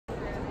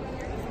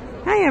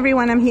Hi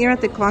everyone, I'm here at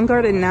the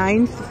Concord and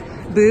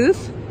 9th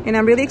booth and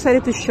I'm really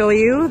excited to show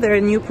you their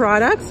new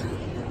products.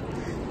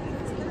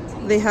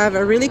 They have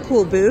a really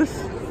cool booth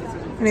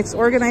and it's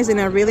organized in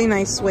a really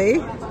nice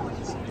way.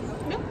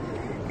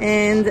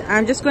 And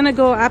I'm just going to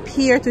go up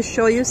here to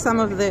show you some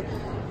of the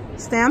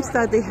stamps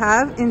that they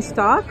have in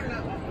stock.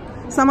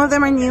 Some of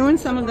them are new and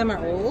some of them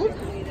are old.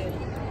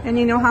 And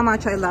you know how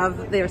much I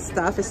love their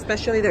stuff,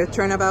 especially their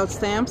turnabout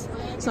stamps.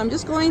 So I'm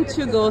just going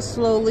to go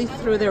slowly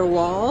through their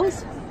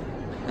walls.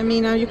 I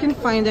mean, you can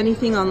find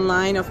anything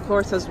online, of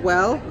course, as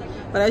well.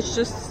 But I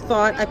just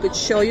thought I could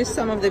show you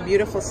some of the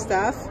beautiful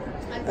stuff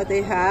that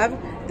they have.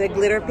 The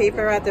glitter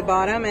paper at the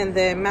bottom and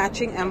the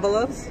matching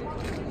envelopes.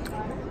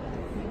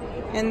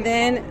 And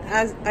then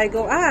as I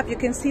go up, you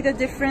can see the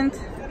different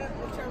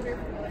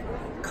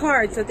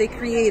cards that they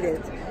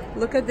created.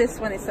 Look at this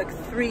one, it's like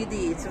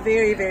 3D. It's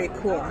very, very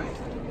cool.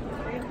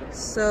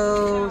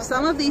 So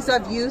some of these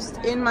I've used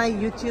in my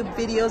YouTube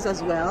videos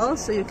as well,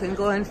 so you can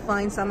go and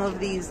find some of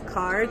these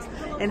cards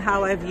and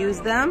how I've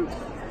used them.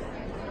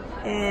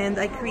 And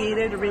I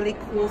created really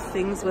cool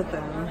things with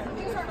them.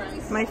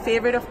 My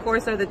favorite, of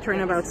course, are the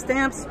turnabout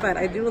stamps, but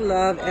I do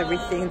love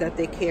everything that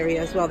they carry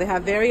as well. They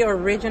have very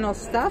original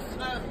stuff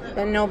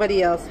that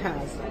nobody else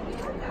has.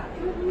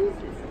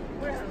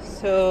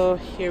 So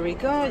here we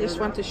go. I just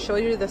want to show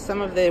you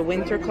some of the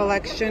winter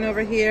collection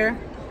over here.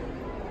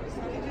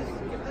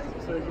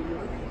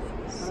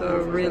 So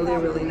really,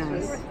 really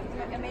nice.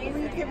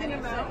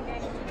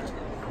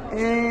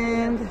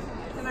 And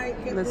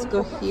let's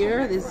go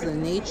here. This is a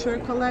nature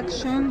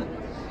collection.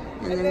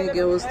 And then it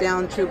goes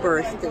down to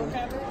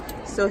birthday.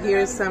 So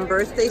here's some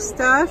birthday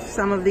stuff.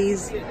 Some of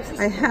these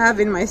I have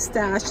in my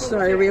stash, so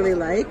I really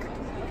like.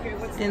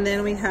 And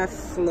then we have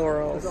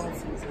florals.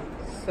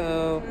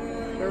 So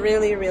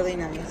really, really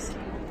nice.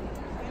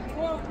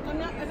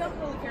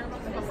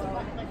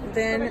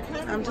 Then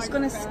I'm just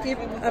going to skip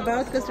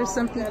about because there's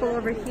some people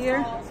over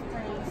here.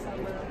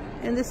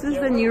 And this is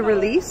the new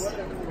release,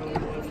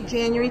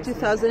 January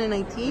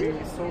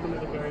 2019.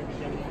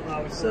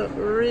 So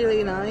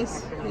really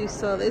nice. You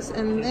saw this.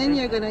 And then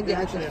you're going to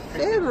get the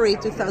February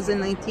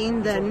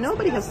 2019 that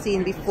nobody has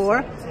seen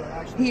before.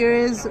 Here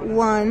is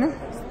one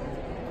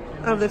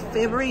of the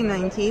February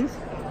 19th.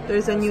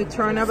 There's a new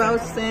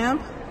turnabout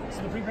stamp.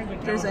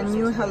 There's a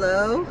new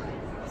hello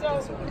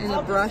and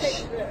a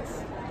brush.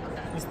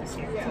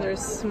 There's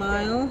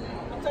smile.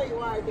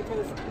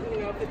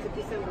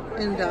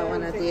 And that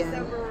one at the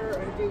end.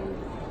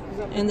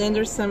 And then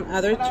there's some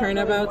other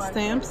turnabout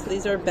stamps.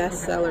 These are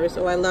best sellers.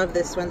 Oh, I love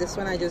this one. This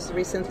one I just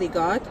recently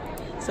got,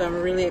 so I'm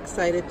really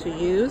excited to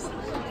use.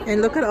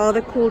 And look at all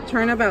the cool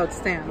turnabout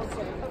stamps.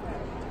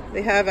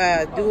 They have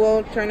a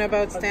dual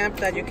turnabout stamp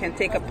that you can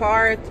take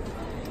apart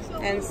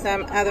and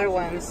some other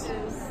ones.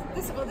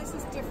 This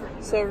is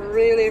different. So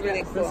really,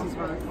 really cool. This is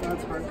hard.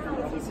 That's hard.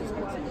 This is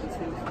hard.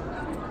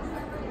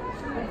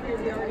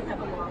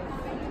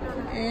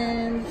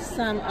 And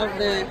some of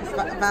the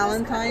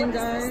Valentine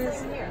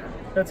guys.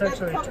 That's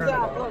actually a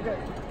turnabout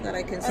that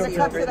I can see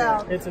over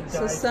there.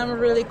 So some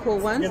really cool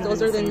ones.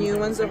 Those are the new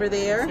ones over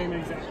there.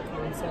 And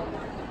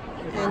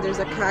there's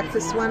a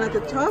cactus one at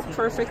the top,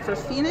 perfect for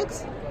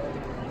Phoenix.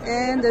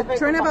 And the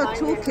turnabout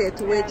toolkit,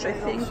 which I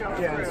think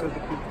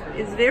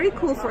is very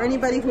cool for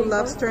anybody who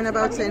loves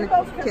turnabouts and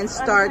can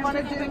start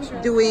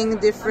doing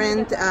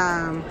different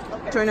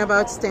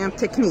turnabout stamp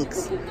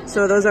techniques.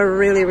 So those are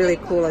really, really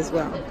cool as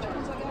well.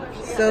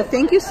 So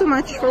thank you so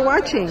much for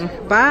watching.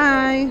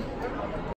 Bye.